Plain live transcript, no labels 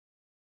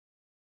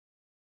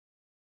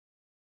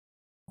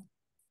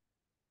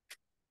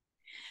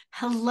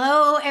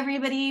Hello,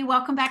 everybody.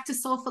 Welcome back to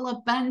Soulful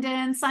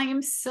Abundance. I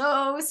am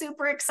so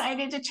super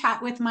excited to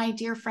chat with my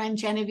dear friend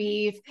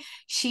Genevieve.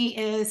 She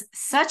is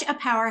such a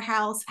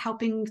powerhouse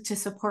helping to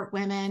support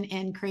women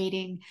in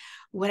creating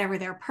whatever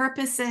their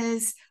purpose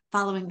is,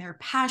 following their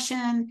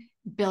passion,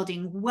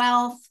 building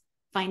wealth,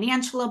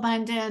 financial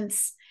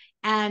abundance.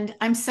 And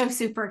I'm so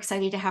super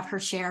excited to have her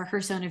share her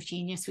zone of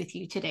genius with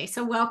you today.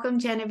 So welcome,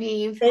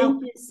 Genevieve.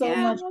 Thank you so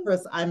much,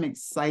 Chris. I'm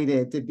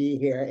excited to be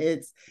here.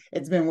 It's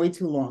been way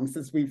too long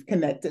since we've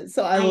connected,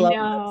 so I I love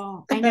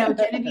know. I know.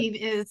 this. Genevieve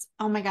is,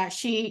 oh my gosh,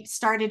 she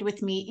started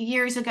with me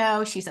years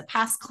ago. She's a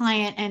past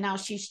client, and now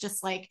she's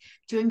just like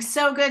doing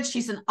so good.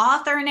 She's an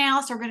author now.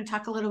 So, we're going to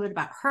talk a little bit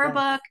about her Yes.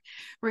 book.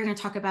 We're going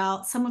to talk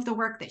about some of the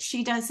work that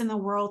she does in the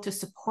world to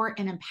support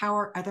and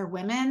empower other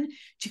women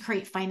to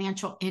create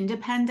financial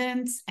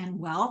independence and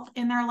wealth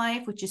in their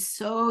life, which is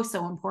so,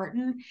 so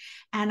important.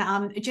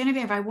 And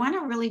Genevieve, I want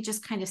to really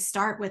just kind of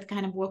start with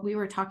kind of what we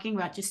were talking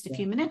about just a Yeah,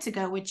 few minutes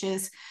ago, which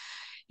is,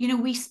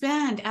 we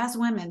spend as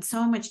women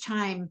so much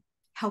time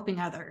helping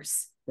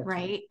others, that's right.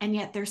 right? And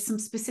yet there's some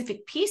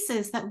specific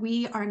pieces that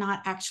we are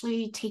not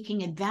actually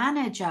taking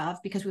advantage of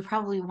because we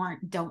probably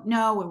don't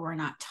know or we're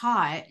not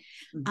taught.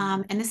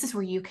 Mhm. And this is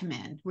where you come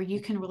in, where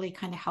you can really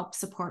kind of help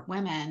support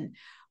women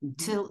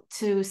Mhm.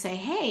 to say,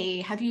 hey,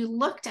 have you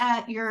looked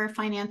at your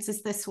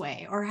finances this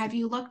way? Or have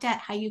you looked at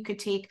how you could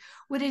take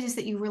what it is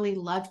that you really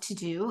love to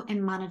do and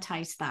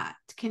monetize that?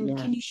 Can you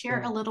Yes,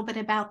 share yes. a little bit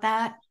about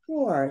that?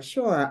 Sure,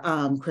 sure.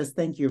 Chris,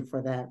 thank you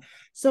for that.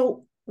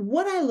 So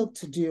what I look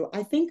to do,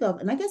 I think of,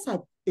 and I guess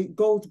it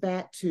goes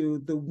back to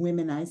the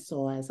women I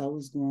saw as I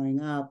was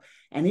growing up,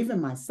 and even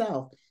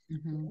myself.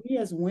 Mhm. We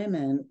as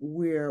women,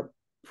 we're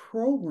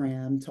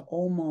programmed to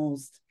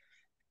almost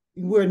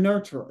we're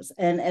nurturers,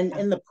 and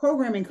the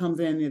programming comes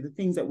in the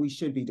things that we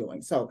should be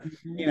doing. So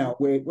Mhm.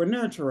 we're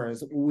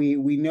nurturers.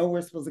 We know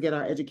we're supposed to get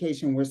our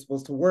education, we're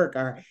supposed to work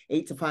our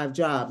 8 to 5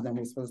 jobs, and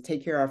we're supposed to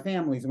take care of our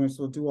families, and we're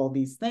supposed to do all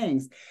these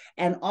things.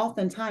 And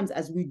oftentimes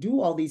as we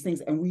do all these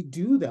things and we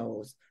do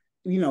those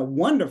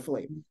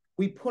wonderfully,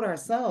 we put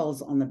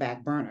ourselves on the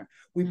back burner.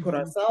 We put Mhm.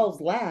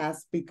 ourselves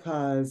last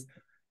because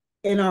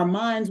in our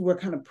minds, we're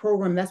kind of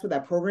programmed. That's where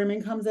that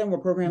programming comes in. We're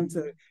programmed to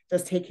Mhm.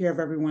 just take care of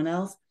everyone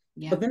else.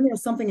 But Yep. then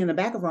there's something in the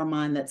back of our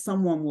mind that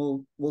someone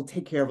will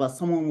take care of us.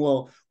 Someone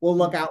will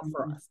look out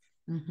for Mhm. us.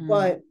 Mhm.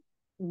 But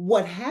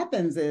what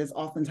happens is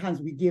oftentimes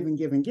we give and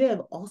give and give.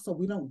 Also,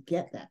 we don't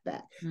get that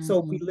back. So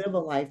we Mhm. live a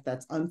life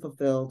that's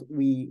unfulfilled.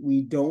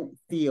 We don't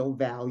feel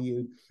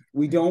valued.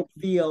 We don't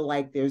feel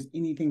like there's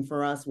anything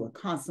for us. We're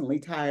constantly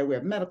tired. We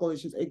have medical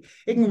issues. It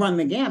can run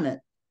the Mhm. gamut.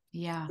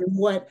 Yeah.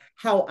 And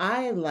how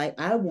I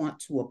want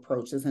to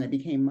approach this, and it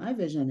became my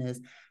vision, is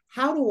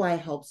how do I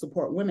help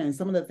support women? And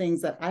some of the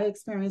things that I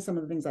experienced, some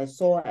of the things I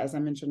saw, as I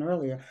mentioned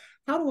earlier,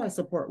 how do I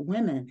support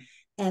women?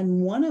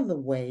 And one of the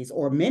ways,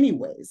 or many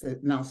ways,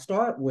 and I'll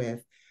start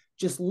with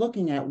just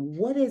looking at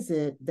what is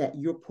it that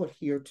you're put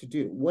here to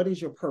do? What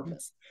is your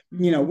purpose?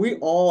 Mhm. We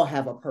all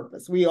have a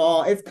purpose.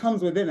 It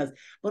comes within us,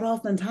 but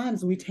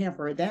oftentimes we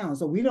tamper it down.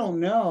 So we don't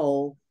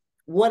know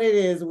what it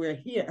is we're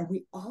here. And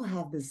we all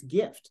have this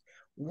gift.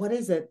 What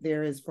is it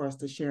there is for us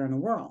to share in the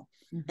world?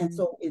 And Mhm.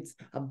 so it's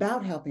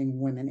about helping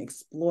women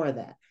explore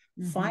that,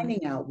 Mhm.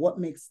 finding out what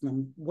makes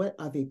them, what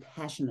are they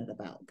passionate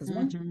about? Because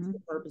once you see Mhm. the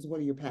purpose,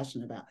 what are you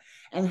passionate about?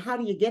 And how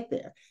do you get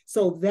there?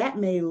 So that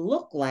may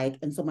look like,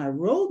 and so my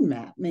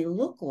roadmap may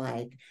look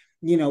like,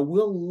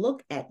 we'll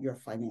look at your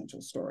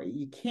financial story.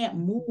 You can't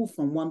move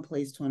from one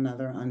place to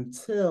another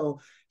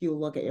until you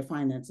look at your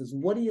finances.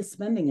 What are you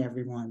spending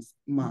every month?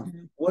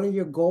 Mhm. What are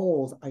your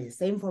goals? Are you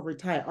saving for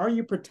retirement? Are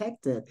you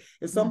protected?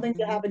 If something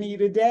could Mhm. happen to you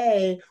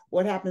today,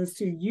 what happens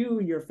to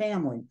you, your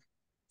family?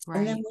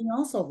 And then Right. we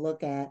also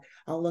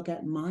I'll look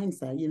at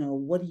mindset.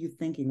 What are you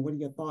thinking? What are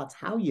your thoughts?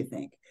 How you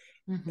think?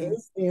 Mhm.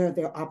 Is there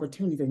are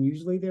opportunities? And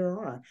usually there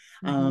are.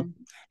 Um, Mhm.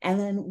 and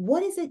then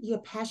what is it you're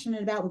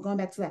passionate about? We're going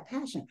back to that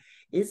passion.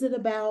 Is it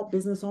about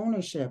business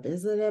ownership?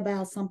 Is it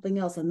about something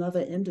else,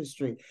 another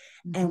industry?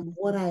 And Mhm.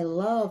 what I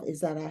love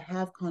is that I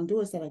have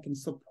conduits that I can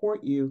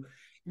support you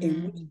in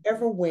Mhm.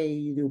 whichever way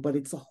you do, but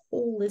it's a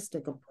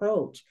holistic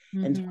approach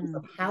in terms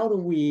of Mhm. how do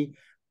we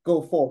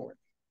go forward.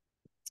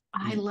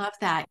 I love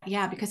that.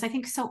 Yeah, because I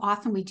think so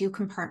often we do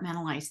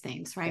compartmentalize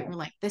things, right? Yeah, We're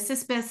like, this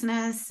is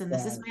business, and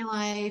this is yeah, my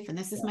life, and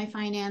this is yeah. my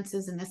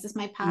finances, and this is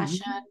my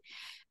passion. Mhm.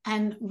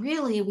 And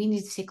really, we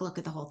need to take a look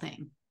at the whole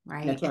thing,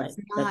 right? That's right. It's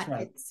That's not,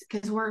 right. it's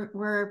because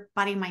we're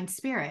body, mind,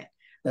 spirit,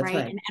 That's right?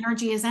 right. And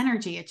energy is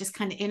energy. It just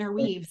kind of It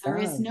interweaves. There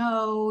is does.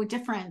 no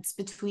difference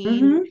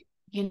between, Mhm.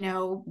 you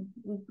know,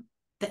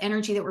 the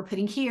energy that we're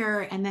putting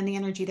here and then the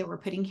energy that we're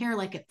putting here,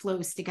 like it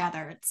flows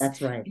together. It's,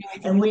 That's right. I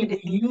think And one we, of the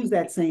we things. use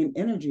that same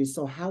energy.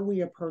 So how we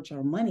approach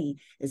our money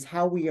is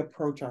how we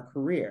approach our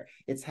career.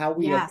 It's how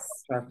we approach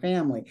Yes, our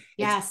family.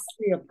 It's how yes,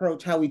 we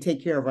approach how we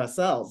take care of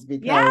ourselves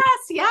because yes,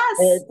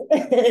 yes,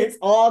 it's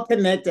all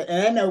connected.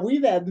 And I know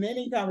we've had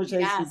many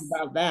conversations yes,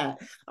 about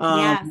that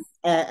yes,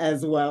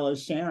 as well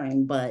as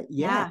sharing. But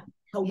yeah, yeah,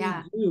 how we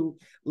yeah. do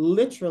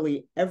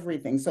literally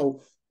everything.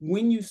 So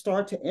when you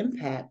start to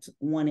impact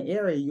one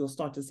area, you'll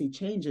start to see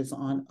changes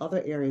on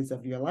other areas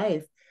of your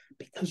life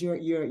because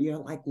you're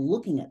like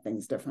looking at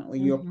things differently.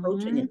 You're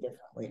approaching it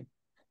differently.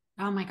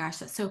 Oh my gosh,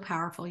 that's so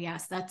powerful.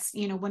 Yes, that's,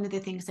 one of the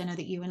things I know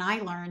that you and I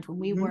learned when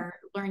we Mm-hmm. were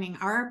learning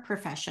our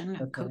profession of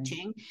That's right.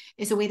 coaching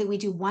is the way that we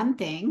do one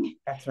thing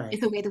That's right. is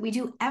the way that we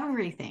do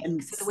everything.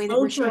 And So the way that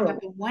so we're showing up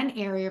true. in one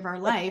area of our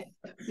life,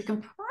 we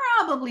can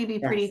probably be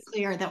pretty Yes,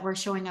 clear that we're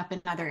showing up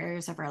in other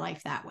areas of our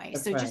life that way.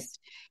 that's So right. just,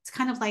 it's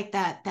kind of like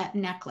that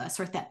necklace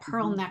or that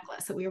pearl Mm-hmm.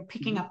 necklace that we were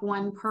picking Mm-hmm. up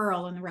one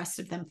pearl and the rest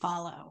of them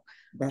follow.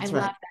 I That's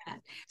right. love that.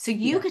 So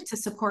you Yeah. get to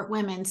support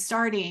women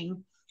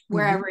starting Mm-hmm.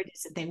 wherever it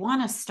is that they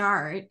want to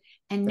start,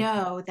 and That's,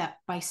 know that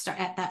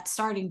at that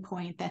starting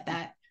point that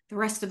the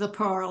rest of the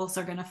pearls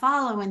are going to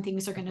follow and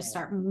things are going to that's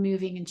right. start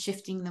moving and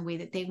shifting the way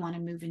that they want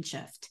to move and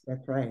shift.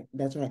 That's right.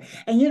 That's right.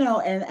 And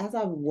and as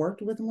I've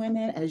worked with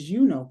women, as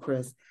you know,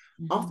 Chris,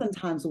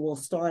 oftentimes we'll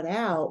start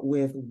out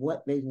with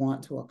what they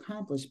want to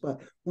accomplish,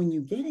 but when you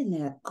get in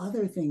there,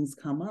 other things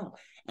come up,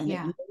 and it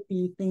Yeah. may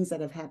be things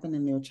that have happened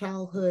in their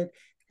childhood,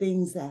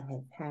 things that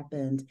have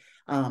happened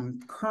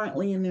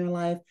currently in their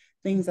life,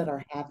 things that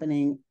are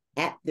happening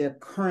at their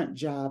current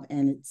job,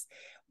 and it's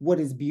what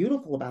is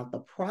beautiful about the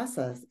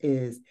process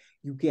is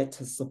you get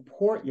to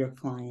support your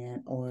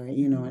client, or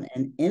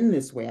and in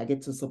this way I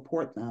get to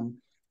support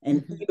them,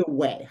 and either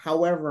way,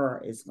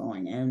 however it's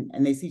going,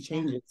 and they see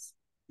changes,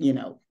 Yeah.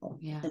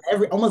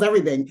 in almost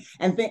everything,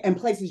 and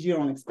places you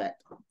don't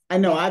expect. I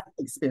know Yeah. I've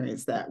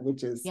experienced that,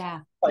 which is Yeah.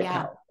 quite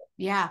Yeah. powerful.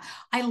 Yeah.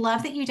 I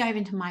love that you dive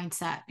into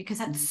mindset because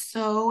that's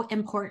so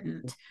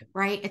important,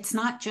 right? It's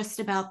not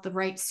just about the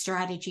right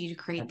strategy to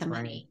create That's the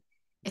right. money.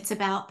 It's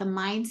about the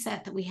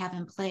mindset that we have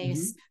in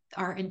place,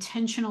 our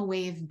intentional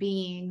way of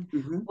being,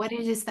 what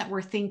it is that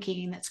we're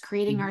thinking that's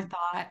creating our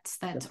thoughts,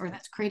 that's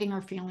creating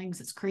our feelings,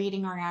 that's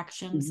creating our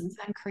actions, it's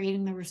then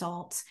creating the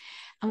results.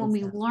 And when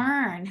we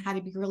learn how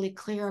to be really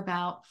clear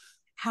about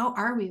how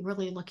are we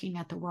really looking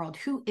at the world?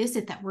 Who is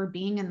it that we're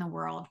being in the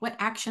world? What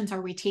actions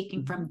are we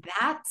taking from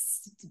that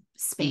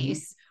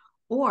space?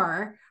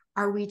 Or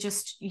are we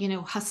just,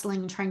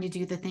 hustling, trying to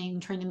do the thing,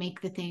 trying to make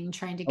the thing,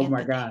 trying to Oh get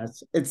my the thing,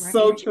 gosh, it's right?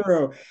 so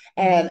true.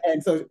 And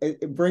so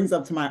it brings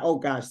up to my, oh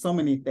gosh, so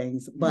many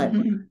things. But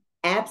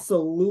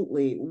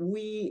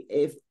absolutely,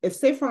 if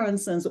say for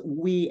instance,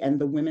 we and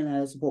the women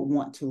that I support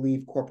want to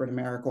leave corporate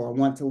America, or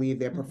want to leave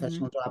their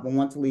professional job, or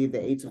want to leave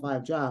their 8 to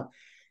 5 job,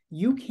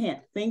 you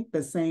can't think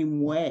the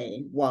same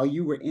way while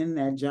you were in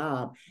that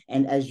job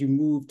and as you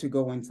move to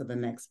go into the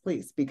next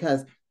place,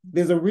 because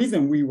there's a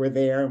reason we were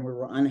there and we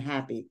were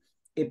unhappy.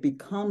 It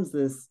becomes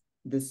this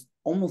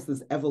almost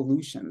this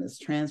evolution, this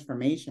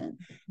transformation,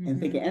 and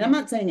thinking. And I'm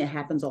not saying it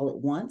happens all at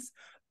once,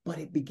 but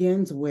it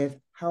begins with,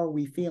 how are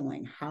we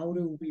feeling? How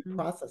do we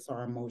process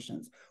our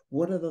emotions?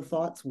 What are the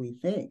thoughts we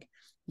think?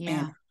 Yeah.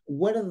 And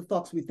what are the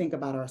thoughts we think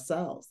about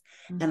ourselves?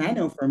 And I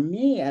know for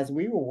me, as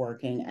we were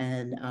working,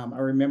 and I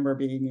remember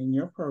being in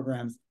your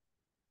programs,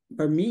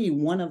 for me,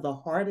 one of the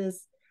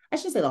hardest, I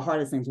should say the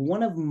hardest things,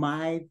 one of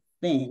my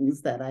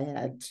things that I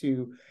had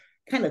to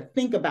kind of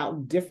think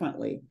about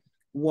differently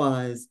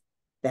was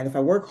that if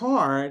I work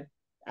hard,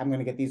 I'm going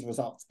to get these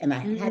results. And I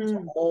had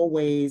to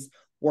always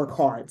work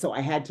hard. So I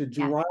had to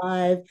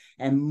drive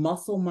and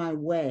muscle my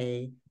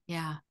way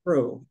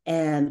through.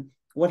 And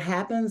what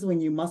happens when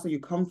you muscle, you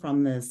come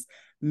from this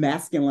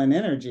masculine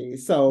energy.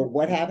 So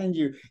what happens,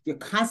 you're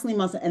constantly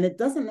muscling, and it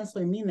doesn't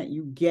necessarily mean that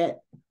you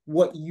get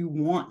what you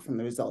want from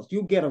the results.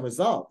 You get a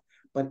result,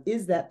 but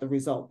is that the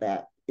result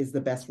that is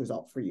the best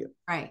result for you?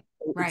 Right.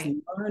 It's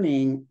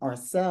learning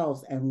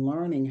ourselves and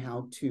learning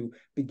how to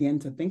begin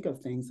to think of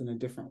things in a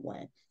different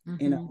way,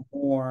 in a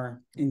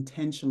more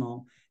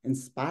intentional,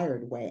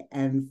 inspired way.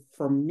 And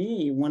for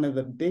me, one of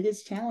the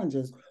biggest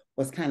challenges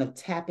was kind of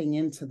tapping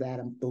into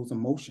those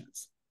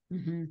emotions.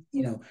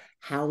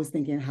 How I was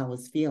thinking, how I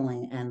was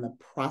feeling, and the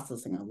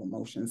processing of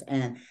emotions.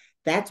 And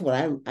that's what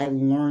I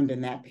learned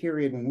in that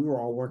period when we were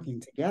all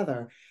working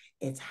together.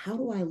 It's, how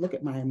do I look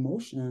at my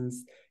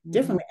emotions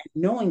differently,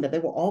 and knowing that they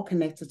were all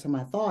connected to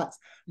my thoughts,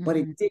 but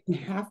it didn't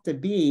have to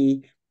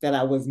be that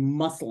I was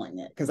muscling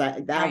it, because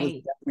that was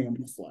definitely a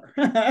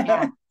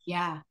muscler.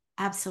 Yeah,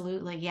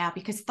 absolutely. Yeah,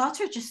 because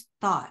thoughts are just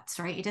thoughts,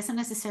 right? It doesn't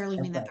necessarily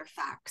mean that they're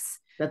facts.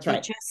 That's They're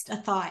right. just a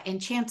thought.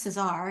 And chances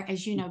are,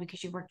 as you know,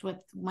 because you worked with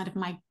one of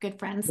my good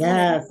friends,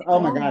 Yes. Oh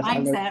my gosh.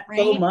 mindset, I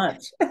so right?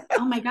 much.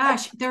 Oh my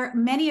gosh.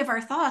 Many of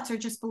our thoughts are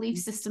just belief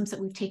systems that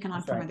we've taken on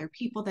That's from right. other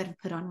people that have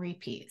put on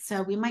repeat.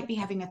 So we might be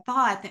having a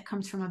thought that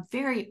comes from a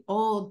very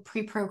old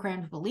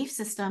pre-programmed belief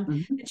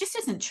system. It just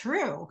isn't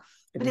true,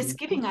 but it's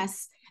giving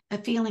us a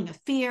feeling of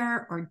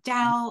fear or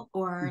doubt,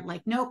 or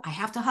like, nope, I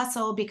have to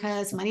hustle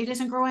because money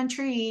doesn't grow on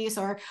trees,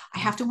 or I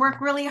have to work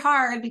really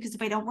hard because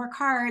if I don't work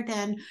hard,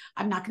 then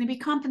I'm not going to be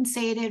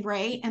compensated,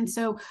 right? And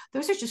so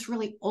those are just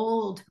really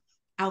old,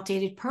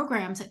 outdated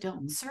programs that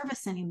don't serve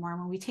us anymore.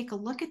 When we take a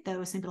look at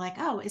those and be like,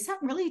 oh, is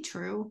that really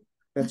true?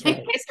 That's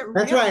right.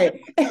 That's really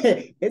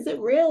right. Is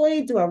it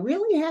really? Do I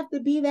really have to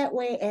be that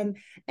way? And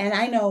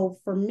I know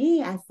for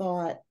me, I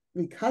thought,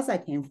 because I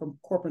came from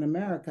corporate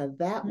America,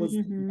 that was the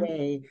Mm-hmm.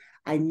 way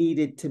I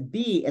needed to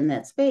be in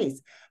that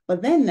space.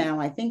 But then now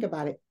I think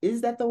about it,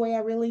 is that the way I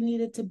really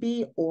needed to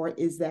be, or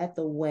is that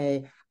the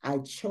way I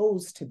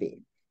chose to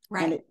be?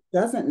 And Right. it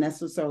doesn't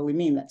necessarily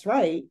mean that's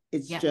right.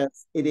 It's Yep.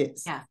 just, it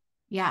is. Yeah.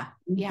 Yeah.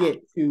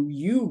 You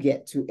Yeah.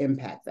 get to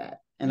impact that.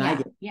 And I Yeah.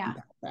 get to Yeah.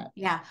 impact that.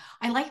 Yeah.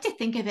 I like to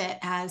think of it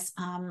as,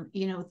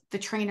 the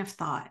train of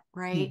thought,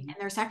 right? Mm-hmm. And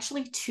there's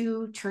actually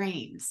two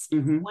trains.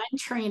 Mm-hmm. One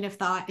train of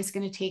thought is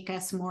going to take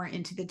us more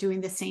into the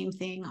doing the same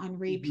thing on Mm-hmm.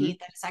 repeat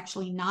that is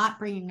actually not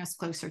bringing us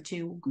closer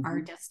to our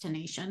Mm-hmm.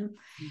 destination.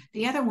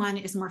 The other one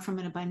is more from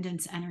an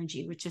abundance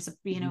energy, which is,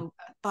 Mm-hmm.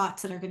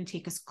 thoughts that are going to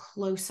take us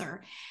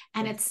closer.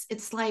 And Yeah.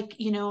 it's like,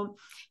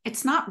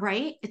 it's not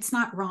right. It's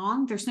not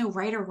wrong. There's no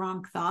right or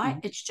wrong thought.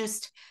 Mm-hmm. It's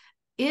just,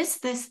 is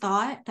this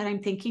thought that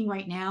I'm thinking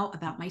right now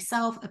about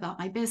myself, about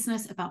my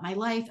business, about my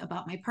life,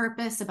 about my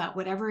purpose, about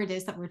whatever it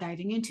is that we're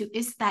diving into,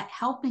 is that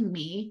helping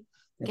me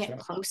That's get right.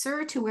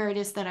 closer to where it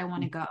is that I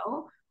want to go?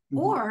 Mm-hmm.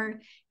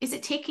 Or is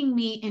it taking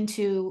me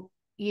into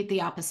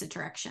the opposite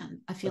direction of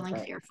That's feeling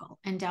right. fearful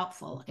and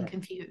doubtful That's and right.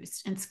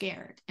 confused and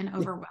scared and Yeah,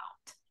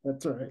 overwhelmed?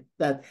 that's right.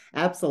 That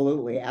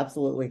absolutely,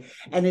 absolutely.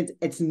 And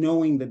it's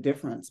knowing the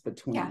difference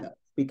between Yeah. those, Yeah.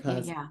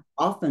 because Yeah.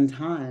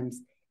 oftentimes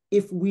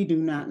if we do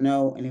not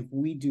know and if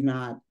we do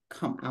not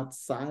come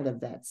outside of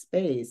that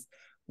space,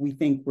 we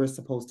think we're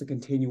supposed to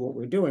continue what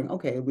we're doing.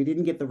 Okay, we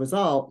didn't get the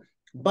result,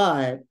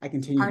 but I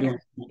continue doing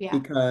Harder. it Yeah.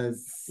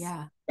 because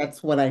Yeah.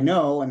 that's what I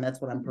know and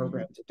that's what I'm Mm-hmm.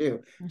 programmed to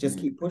do. Just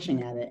Mm-hmm. keep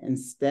pushing at it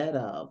instead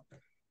of,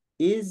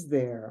 is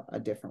there a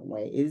different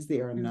way? Is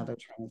there Mm-hmm. another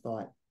train of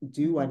thought?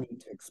 Do I Mm-hmm.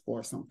 need to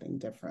explore something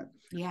different?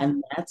 Yeah.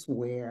 And that's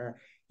where,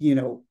 you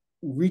know,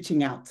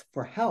 reaching out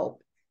for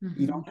help, you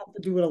Mm-hmm. don't have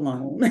to do it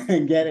alone.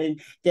 And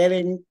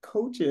getting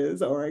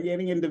coaches or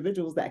getting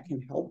individuals that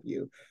can help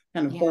you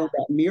kind of Yeah. hold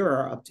that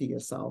mirror up to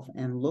yourself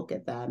and look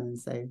at that and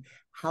say,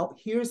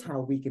 here's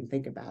how we can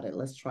think about it.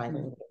 Let's try it a Mm-hmm.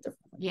 little bit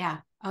differently. Yeah.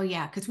 Oh,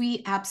 yeah. Because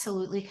we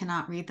absolutely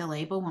cannot read the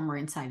label when we're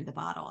inside of the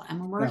bottle. And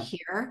when we're No,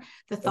 here,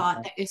 the that's thought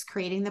right. that is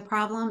creating the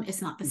problem is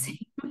not the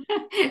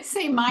Mhm.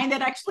 same mind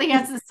that actually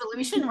has the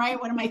solution, right?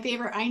 One of my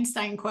favorite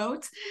Einstein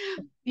quotes,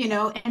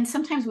 and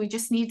sometimes we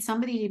just need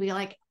somebody to be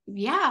like,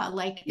 yeah,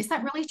 like, is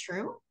that really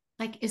true?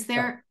 Like, is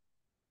Yeah.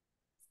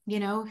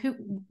 there,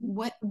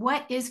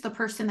 what is the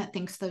person that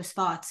thinks those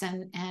thoughts,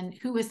 and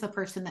who is the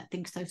person that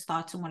thinks those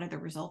thoughts, and what are the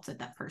results that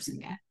that person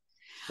gets?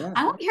 Yeah.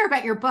 I want to hear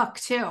about your book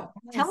too. Tell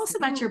Yes. us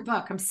about your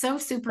book. I'm so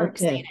super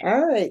excited. Okay.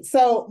 All right.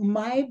 So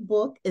my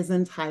book is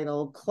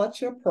entitled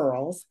Clutch Your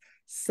Pearls: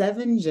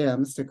 7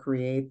 Gems to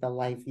Create the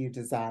Life You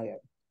Desire.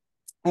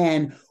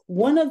 And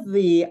one of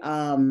the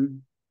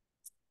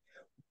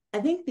I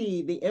think the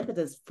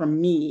impetus for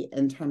me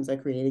in terms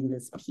of creating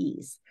this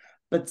piece,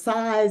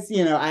 besides,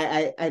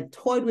 I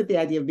toyed with the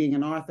idea of being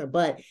an author,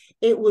 but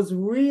it was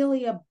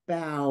really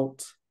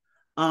about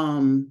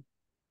um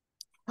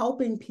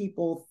helping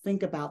people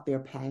think about their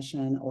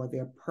passion or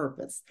their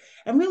purpose,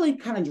 and really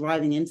kind of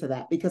driving into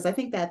that, because I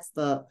think that's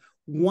I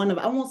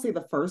won't say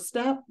the first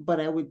step,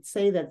 but I would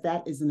say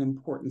that is an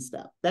important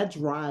step that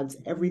drives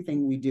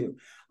everything we do,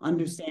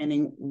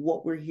 understanding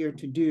what we're here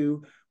to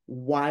do,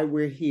 why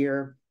we're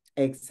here,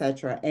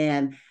 etc.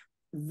 And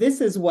this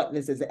is what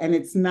this is. And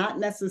it's not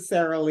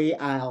necessarily,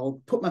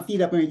 I'll put my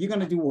feet up and you're going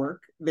to do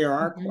work. There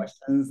are Mm-hmm.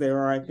 questions, there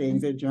are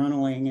things, Mm-hmm. there's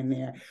journaling in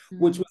there,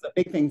 which Mm-hmm. was a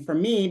big thing for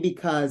me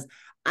because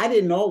I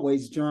didn't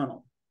always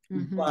journal.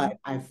 Mm-hmm. But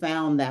I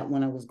found that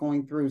when I was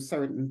going through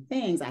certain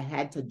things, I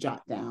had to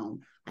jot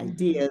down Mm-hmm.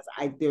 ideas.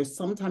 There's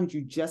sometimes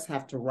you just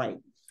have to write.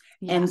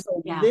 Yeah. And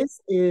so Yeah.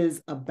 this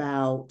is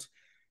about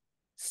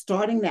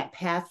starting that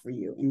path for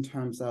you in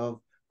terms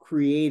of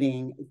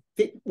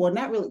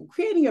not really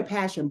creating your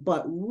passion,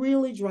 but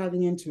really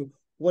driving into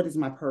what is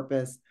my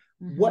purpose,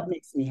 Mm-hmm. what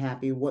makes me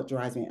happy, what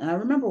drives me. And I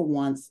remember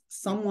once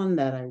someone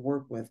that I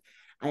work with,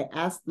 I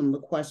asked them the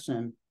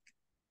question,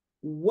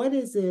 what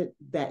is it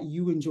that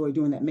you enjoy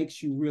doing that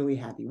makes you really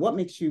happy? What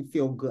makes you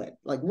feel good?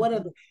 Like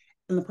Mm-hmm.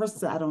 and the person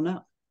said, I don't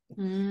know.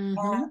 Mm-hmm.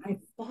 And I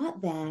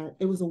thought that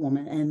it was a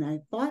woman, and I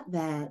thought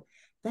that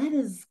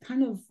is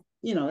kind of,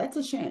 that's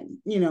a shame,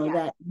 Yeah.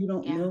 that you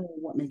don't Yeah. know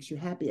what makes you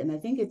happy. And I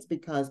think it's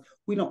because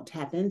we don't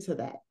tap into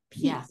that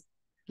Yeah. piece.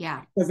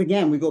 Yeah. Because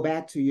again, we go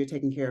back to you're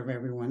taking care of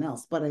everyone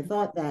else. But I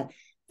thought that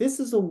this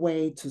is a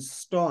way to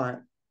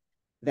start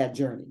that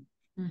journey.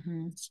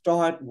 Mm-hmm.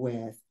 Start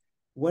with,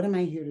 what am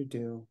I here to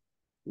do?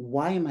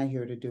 Why am I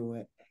here to do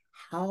it?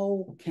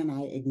 How can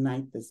I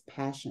ignite this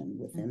passion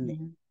within me?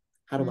 Mm-hmm.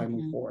 How do I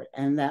move Mm-hmm. forward?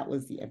 And that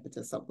was the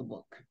impetus of the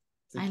book.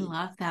 I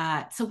love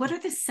that. So what are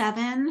the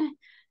seven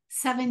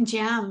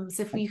gems?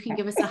 If you can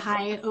give us a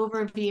high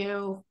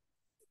overview.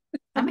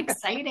 I'm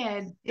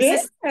excited. Is Yeah.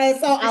 this And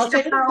so is I'll this your show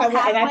you the pearl cover.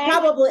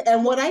 pathway?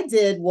 And what I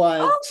did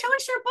was, Oh, show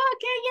us your book.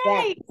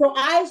 yeah. Yay, yay. So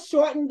I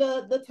shortened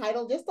the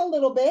title just a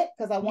little bit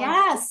because I wanted to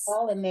put it Yes.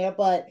 all in there,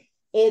 but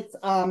it's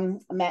a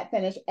matte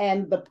finish.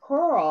 And the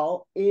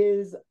pearl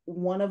is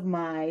one of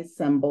my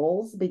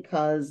symbols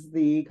because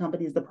the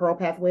company is the Pearl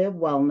Pathway of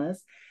Wellness.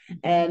 Mm-hmm.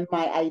 And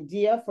my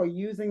idea for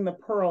using the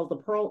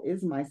pearl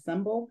is my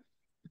symbol.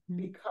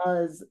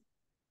 because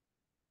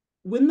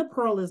when the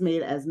pearl is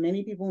made, as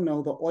many people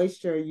know, the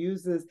oyster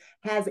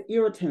has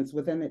irritants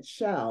within its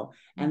shell,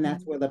 and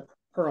that's where the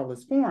pearl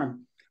is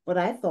formed. But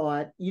I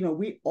thought,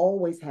 we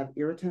always have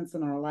irritants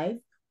in our life.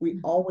 We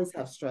always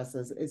have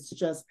stresses. It's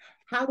just,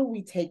 how do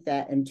we take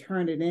that and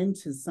turn it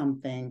into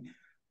something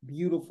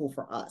beautiful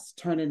for us,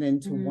 turn it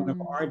into one of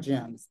our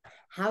gems?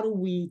 How do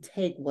we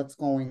take what's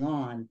going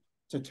on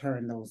to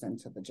turn those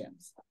into the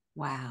gems?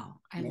 Wow.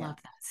 I love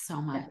that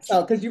so much.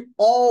 So, because you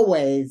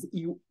always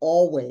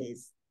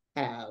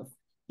have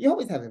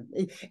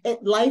it.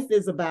 Life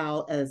is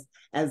about, as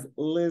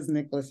Liz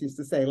Nicholas used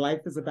to say,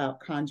 life is about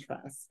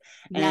contrast.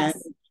 Yes.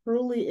 And it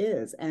truly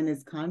is, and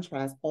it's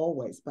contrast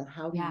always. But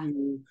how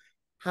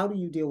do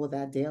you deal with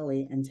that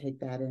daily and take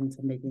that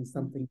into making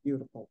something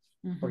beautiful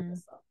for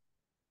yourself?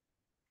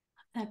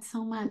 That's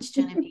so much,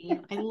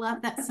 Genevieve. I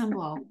love that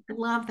symbol.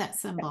 Love that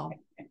symbol.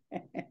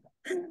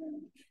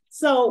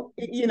 So,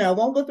 I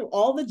won't go through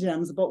all the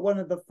gems, but one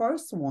of the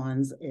first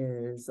ones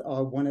is,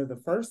 or one of the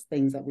first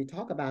things that we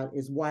talk about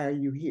is, why are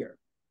you here?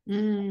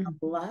 A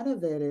lot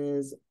of it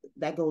is,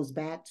 that goes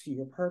back to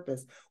your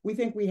purpose. We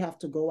think we have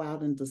to go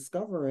out and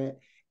discover it.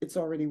 It's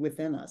already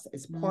within us.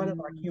 It's part of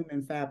our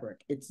human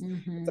fabric. It's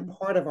a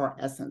part of our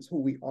essence,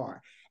 who we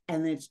are.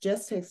 And it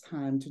just takes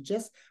time to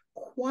just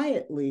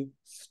quietly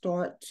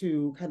start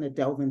to kind of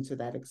delve into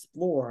that,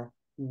 explore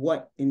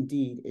what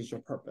indeed is your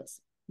purpose.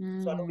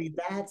 So I believe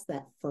that's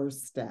that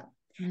first step.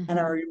 And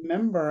I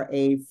remember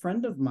a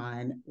friend of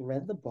mine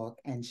read the book,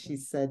 and she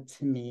said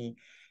to me,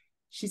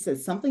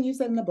 something you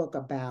said in the book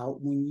about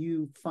when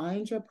you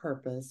find your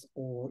purpose,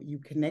 or you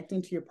connect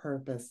into your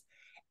purpose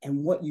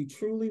and what you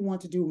truly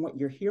want to do and what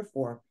you're here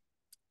for,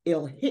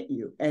 it'll hit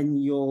you, and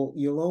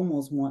you'll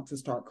almost want to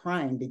start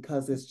crying,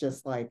 because it's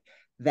just like,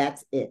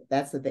 that's it.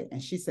 That's the thing.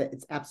 And she said,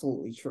 it's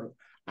absolutely true.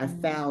 I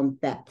found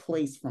that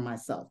place for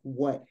myself,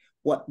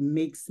 what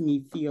makes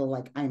me feel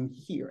like I'm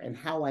here, and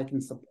how I can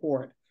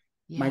support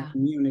my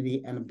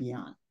community and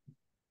beyond.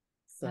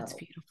 So, that's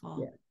beautiful.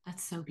 Yeah.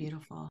 That's so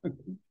beautiful.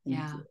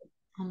 Yeah.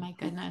 Oh my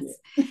goodness.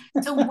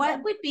 So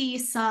what would be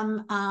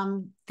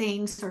some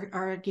things,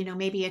 or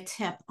maybe a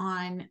tip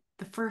on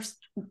the first,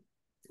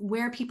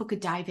 where people could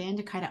dive in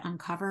to kind of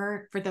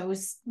uncover, for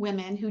those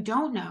women who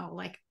don't know,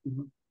 like,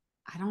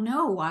 I don't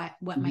know what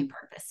my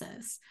purpose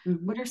is.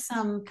 What are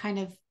some kind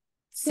of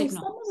signals?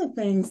 So some of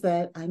the things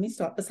that I may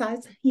start,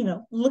 besides,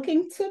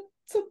 looking to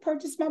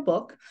purchase my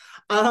book.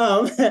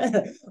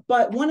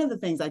 But one of the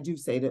things I do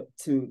say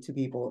to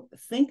people,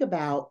 think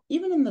about,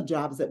 even in the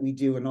jobs that we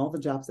do and all the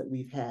jobs that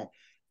we've had,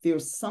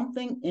 there's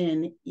something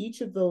in each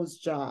of those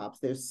jobs.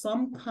 There's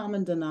some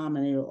common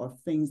denominator or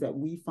things that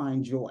we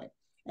find joy,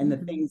 and the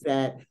things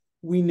that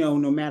we know,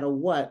 no matter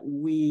what,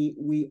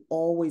 we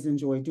always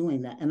enjoy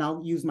doing that. And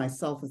I'll use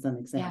myself as an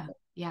example.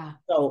 Yeah.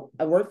 So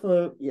I worked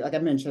for, like I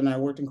mentioned, I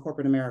worked in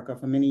corporate America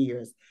for many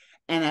years,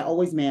 and I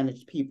always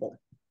managed people.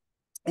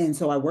 And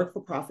so I worked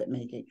for profit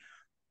making.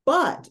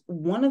 But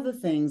one of the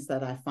things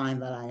that I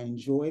find that I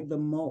enjoyed the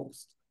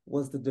most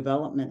was the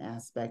development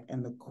aspect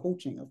and the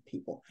coaching of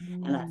people.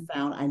 And I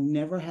found I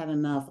never had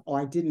enough,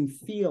 or I didn't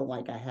feel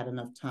like I had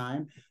enough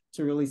time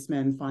to really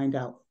find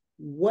out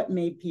what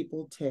made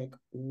people tick,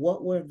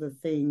 what were the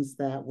things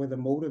that were the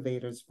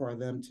motivators for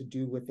them to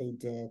do what they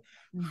did,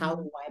 how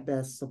do I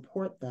best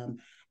support them?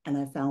 And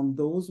I found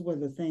those were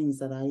the things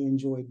that I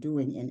enjoyed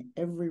doing in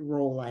every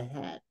role I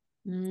had.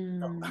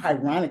 So,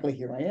 ironically,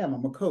 here I am,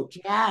 I'm a coach.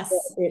 Yes.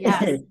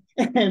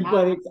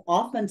 But it's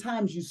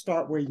oftentimes you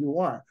start where you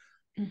are.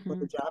 For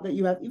the job that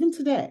you have, even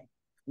today,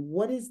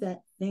 what is that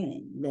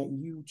thing that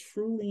you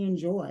truly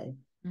enjoy,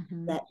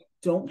 that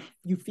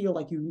you feel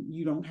like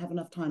you don't have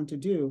enough time to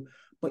do,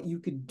 but you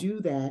could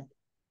do that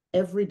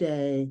every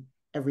day,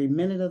 every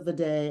minute of the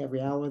day,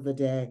 every hour of the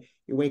day.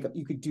 You wake up,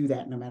 you could do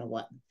that no matter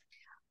what.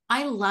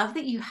 I love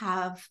that you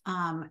have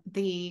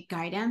the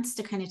guidance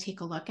to kind of take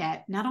a look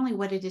at not only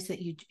what it is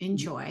that you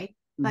enjoy,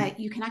 but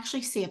you can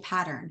actually see a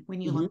pattern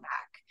when you look back,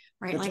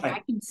 right? That's like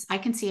right. I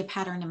can see a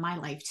pattern in my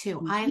life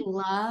too. I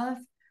love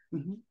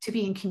to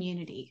be in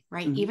community,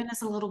 right? Even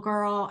as a little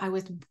girl, I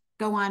would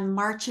go on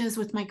marches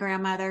with my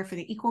grandmother for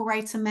the Equal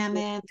Rights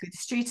Amendment through the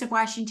streets of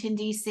Washington,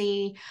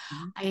 D.C.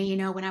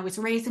 When I was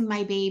raising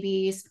my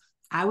babies,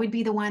 I would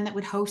be the one that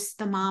would host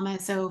the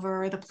mamas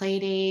over, the play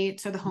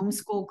dates, or the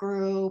homeschool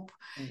group.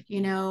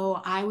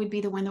 I would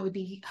be the one that would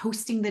be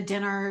hosting the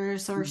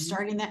dinners, or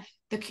starting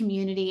the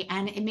community.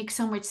 And it makes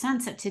so much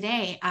sense that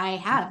today I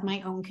have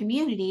my own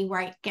community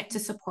where I get to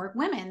support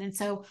women. And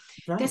so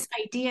this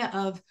idea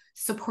of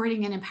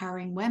supporting and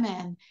empowering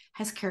women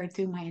has carried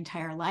through my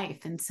entire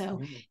life. And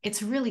so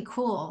it's really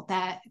cool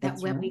that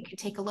when we can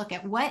take a look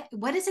at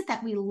what is it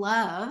that we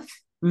love.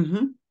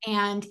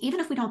 And even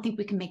if we don't think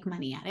we can make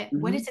money at it,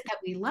 what is it that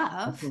we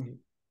love?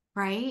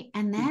 Right.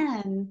 And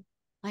then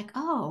like,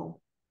 oh,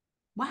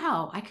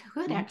 wow, I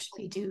could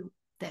actually do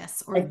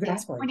this, or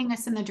it's pointing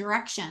us in the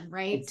direction,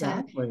 right?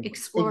 To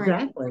explore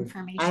and get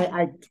information.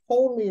 I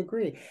totally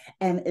agree.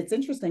 And it's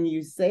interesting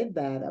you said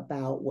that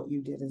about what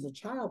you did as a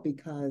child,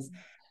 because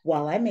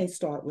while I may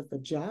start with the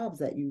jobs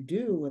that you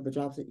do or the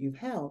jobs that you've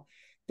held,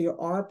 there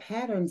are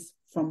patterns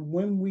from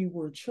when we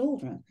were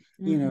children.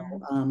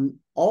 Mm-hmm.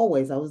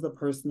 Always I was the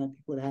person that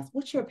people would ask,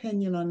 what's your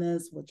opinion on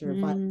this? What's your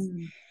advice?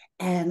 Mm.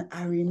 And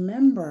I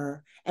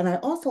remember, and I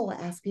also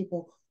ask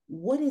people,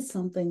 what is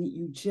something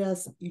you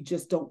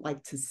just don't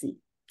like to see?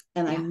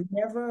 And I Yeah.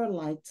 never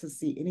like to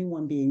see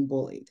anyone being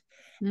bullied.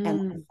 And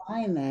Mm. I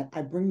find that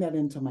I bring that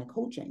into my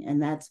coaching,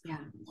 and that's Yeah.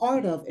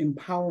 part of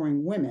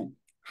empowering women.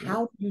 Yeah.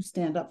 How do you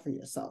stand up for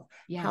yourself?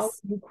 How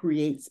Yes. do you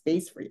create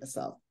space for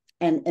yourself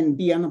and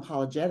be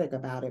unapologetic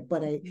about it?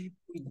 But Mm-hmm.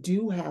 we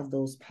do have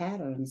those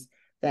patterns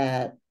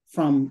that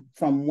from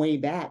way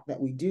back that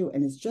we do,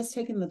 and it's just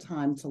taking the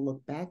time to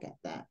look back at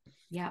that.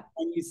 Yeah.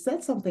 And you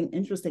said something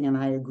interesting, and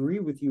I agree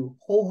with you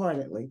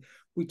wholeheartedly.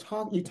 You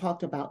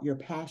talked about your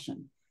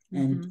passion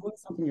and Mm-hmm. doing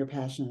something you're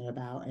passionate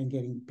about and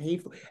getting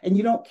paid for, and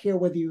you don't care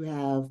whether you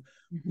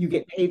Mm-hmm.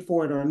 get paid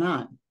for it or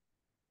not.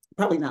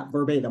 Probably not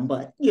verbatim,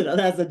 but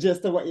that's the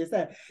gist of what you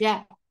said.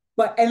 Yeah.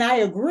 And I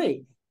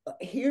agree.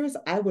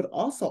 I would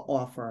also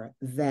offer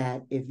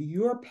that if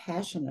you're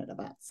passionate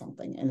about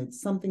something and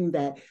it's something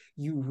that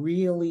you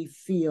really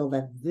feel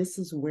that this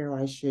is where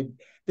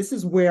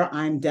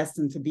I'm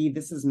destined to be,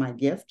 this is my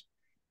gift,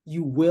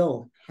 you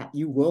will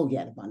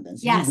get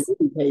abundance. You Yes. will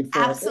be paid for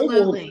it. It will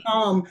Absolutely.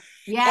 come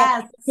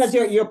Yes. because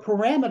your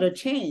parameter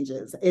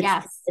changes.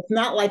 Yes. It's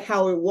not like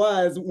how it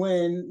was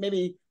when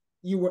maybe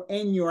you were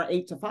in your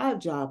 8 to 5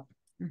 job.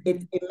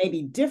 Mm-hmm. It may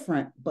be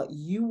different, but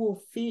you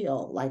will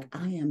feel like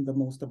I am the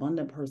most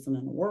abundant person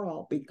in the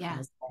world Yeah.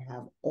 because I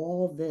have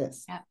all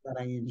this Yeah. that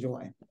I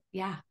enjoy.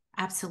 Yeah.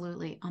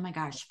 Absolutely. Oh my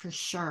gosh, for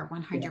sure. Yeah,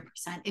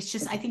 100%. It's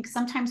just, I think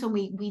sometimes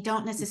when we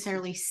don't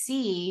necessarily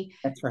see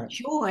that's right.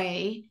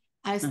 joy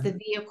as the Uh-huh.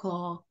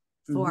 vehicle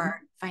Mm-hmm. for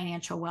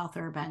financial wealth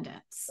or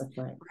abundance, That's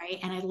right. right?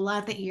 And I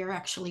love that you're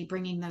actually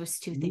bringing those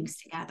two Mm-hmm. things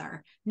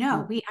together.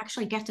 No, we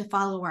actually get to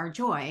follow our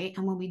joy.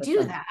 And when we That's do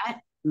right.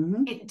 that,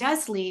 Mm-hmm. it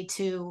does lead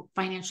to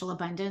financial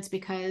abundance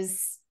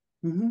because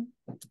Mm-hmm.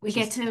 we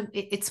get Just to,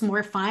 it's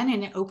more fun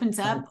and it opens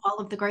right. up all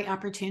of the great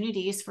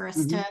opportunities for us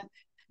Mm-hmm.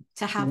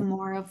 to have Yeah.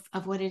 more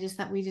of what it is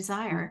that we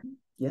desire.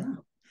 Mm-hmm. Yeah.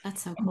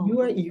 That's so And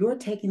cool. you're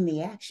taking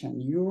the action.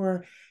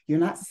 You're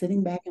not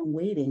sitting back and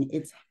waiting.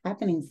 It's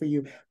happening for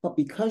you. But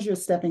because you're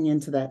stepping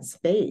into that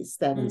space,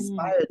 that Mm,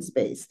 inspired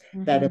space,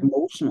 that mm-hmm.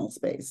 emotional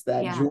space,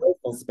 that Yeah.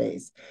 joyful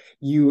space,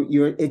 you're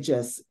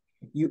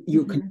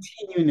Mm-hmm.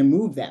 continuing to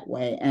move that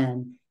way.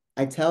 And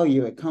I tell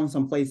you, it comes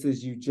from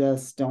places you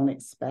just don't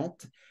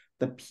expect.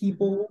 The Mm-hmm.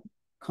 people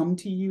come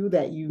to you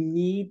that you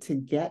need to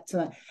get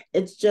to.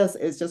 It's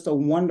just a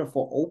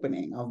wonderful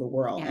opening of the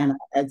world. Yeah. And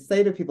I'd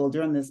say to people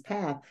during this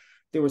path,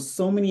 there were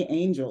so many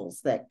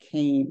angels that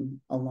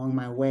came along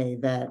my way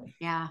that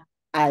Yeah.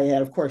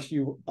 of course,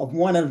 you of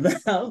one of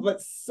them,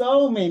 but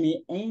so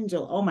many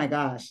angels. Oh my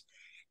gosh.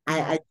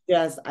 Yeah.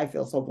 I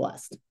feel so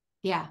blessed.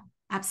 Yeah.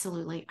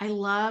 Absolutely. I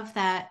love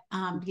that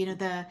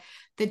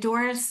the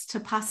doors to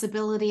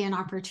possibility and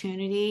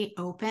opportunity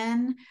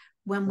open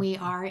when we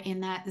are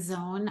in that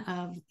zone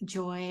of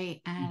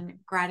joy and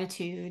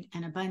gratitude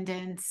and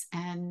abundance,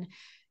 and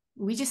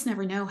we just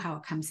never know how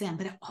it comes in,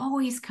 but it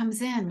always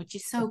comes in, which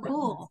is so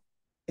cool.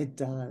 It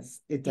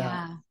does. It does.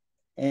 Yeah.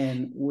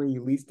 And where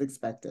you least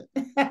expect it.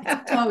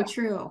 It's so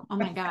true. Oh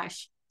my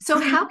gosh. So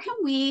how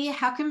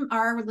can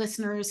our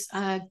listeners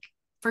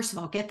first of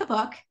all get the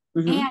book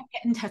and Mhm.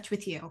 get in touch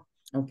with you?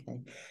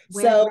 Okay.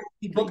 Where So can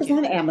the we book find is you?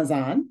 on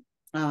Amazon.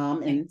 And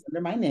Okay. it's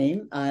under my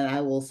name. And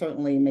I will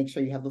certainly make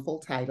sure you have the full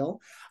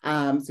title.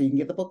 So you can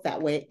get the book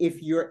that way.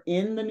 If you're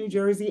in the New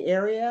Jersey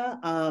area,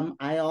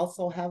 I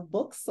also have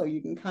books, so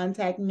you can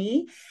contact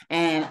me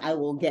and I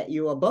will get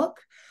you a book.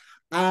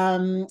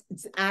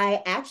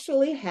 I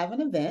actually have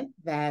an event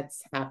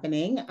that's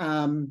happening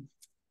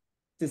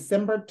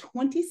December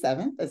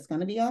 27th. It's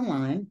going to be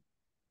online,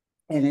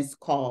 and it's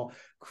called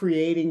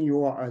Creating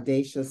Your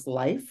Audacious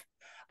Life.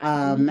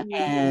 And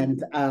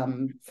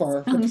Mm,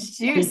 for sounds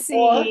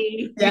 2024.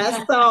 juicy.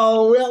 Yes,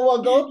 so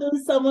we'll go through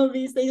some of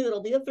these things.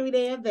 It'll be a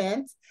 3-day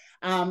event.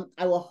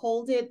 I will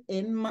hold it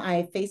in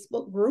my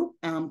Facebook group.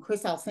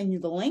 Chris, I'll send you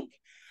the link.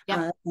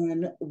 Yep.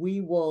 And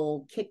we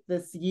will kick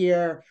this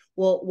year.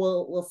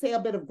 We'll say a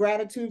bit of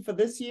gratitude for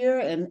this year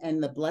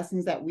and the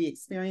blessings that we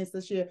experienced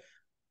this year.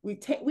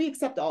 We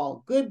accept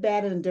all good,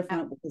 bad, and Yep.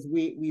 indifferent because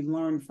we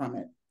learn from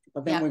it.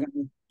 But then Yep. we're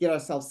going to get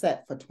ourselves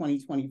set for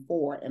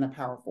 2024 in a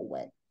powerful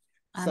way.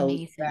 So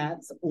Amazing.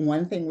 that's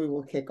one thing we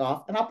will kick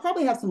off. And I'll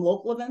probably have some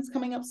local events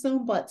coming up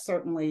soon, but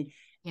certainly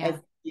Yeah.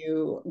 as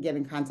you get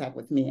in contact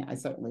with me, I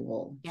certainly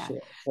will Yeah.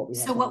 share what we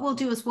have So going what we'll on.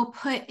 do is we'll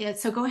put it.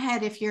 So go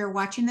ahead, if you're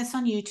watching this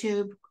on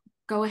YouTube,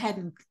 go ahead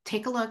and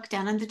take a look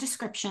down in the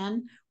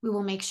description. We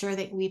will make sure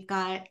that we've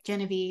got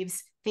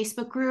Genevieve's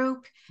Facebook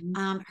group,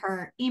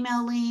 her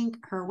email link,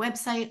 her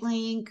website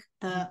link,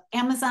 the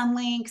Amazon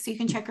link, so you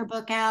can check her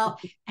book out,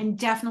 and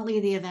definitely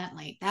the event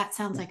link. That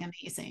sounds like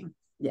amazing.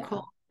 Yeah.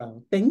 Cool.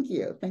 Oh, thank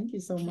you. Thank you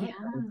so much. I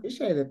Yeah.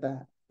 appreciated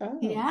that. Oh,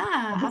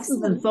 Yeah, well, this has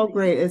been so absolutely.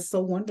 great. It's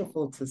so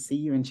wonderful to see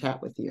you and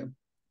chat with you.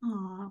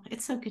 Oh,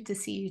 it's so good to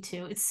see you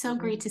too. It's so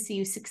great to see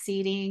you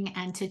succeeding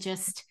and to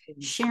just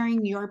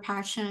sharing your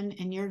passion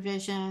and your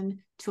vision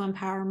to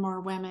empower more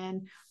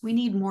women. We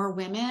need more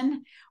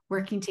women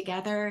working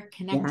together,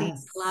 connecting,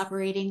 Yes.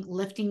 collaborating,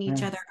 lifting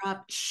each other Yes.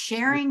 up,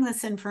 sharing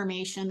this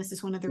information. This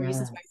is one of the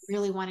reasons why I Yes.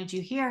 really wanted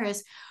you here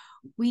is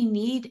we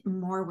need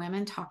more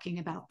women talking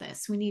about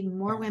this. We need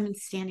more Yes. women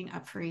standing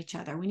up for each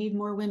other. We need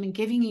more women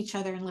giving each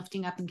other and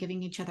lifting up and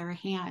giving each other a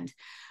hand,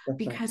 That's right.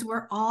 because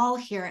we're all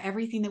here.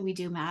 Everything that we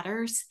do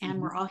matters, and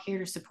Mhm. we're all here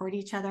to support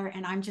each other.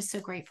 And I'm just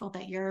so grateful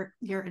that you're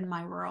in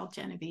my world,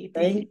 Genevieve.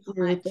 Thank you Thank so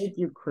you. much. Thank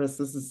you, Chris.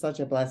 This is such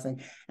a blessing.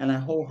 And I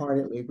Yeah.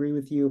 wholeheartedly agree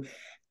with you.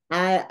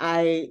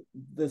 I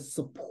the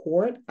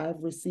support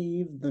I've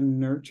received, the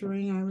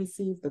nurturing I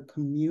received, the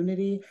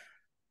community,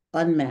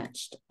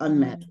 unmatched,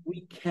 unmatched. Mm.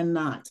 We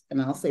cannot, and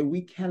I'll say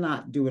we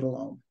cannot do it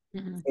alone.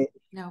 Mm-mm. It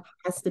No,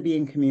 has to be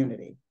in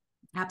community.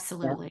 That's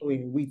absolutely. the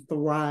way we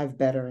thrive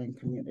better in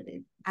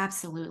community.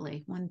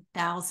 Absolutely.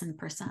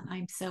 1000%.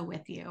 I'm so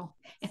with you.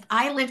 If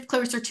I lived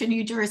closer to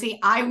New Jersey,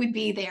 I would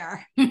be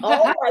there.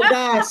 Oh my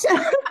gosh.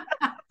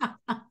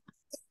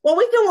 Well,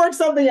 we can work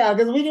something out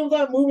because we can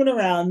start moving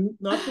around.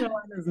 North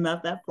Carolina is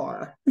not that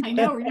far. I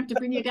know we're gonna have to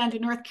bring you down to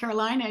North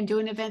Carolina and do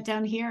an event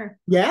down here.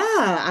 Yeah,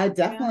 I Yeah.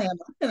 definitely am.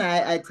 And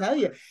I tell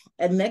you,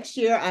 and next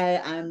year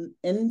I'm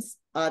in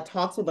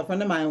talks with a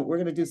friend of mine. We're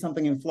going to do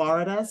something in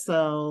Florida.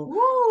 So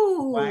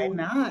why Ooh.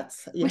 not?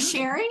 With Yeah.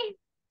 Sherry?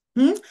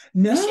 Hmm? With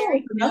No, Sherry?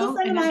 it's another No,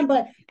 friend of another. mine,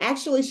 but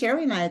actually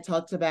Sherry and I had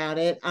talked about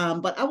it.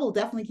 But I will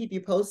definitely keep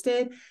you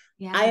posted.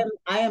 Yeah.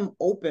 I am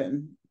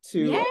open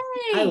to,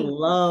 I Yay.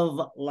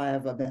 love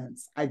live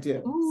events. I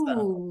do. So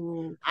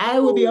Ooh. I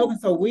will be Ooh. open.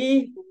 So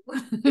we Cool.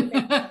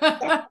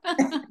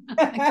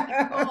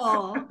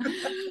 I'm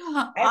open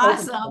to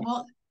Awesome.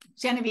 Well,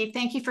 Genevieve,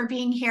 thank you for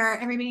being here.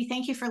 Everybody,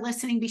 thank you for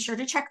listening. Be sure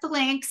to check the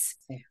links.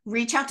 that.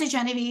 Reach out to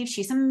Genevieve.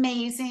 She's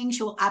amazing.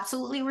 She will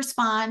absolutely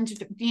respond,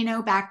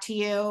 back to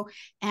you,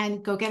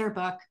 and go get her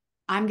book.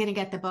 I'm going to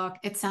get the book.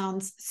 It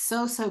sounds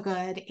so, so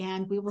good.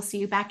 And we will see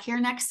you back here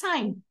next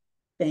time.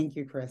 Thank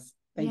you, Chris.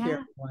 Thank you,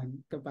 Yeah.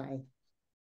 everyone. Goodbye.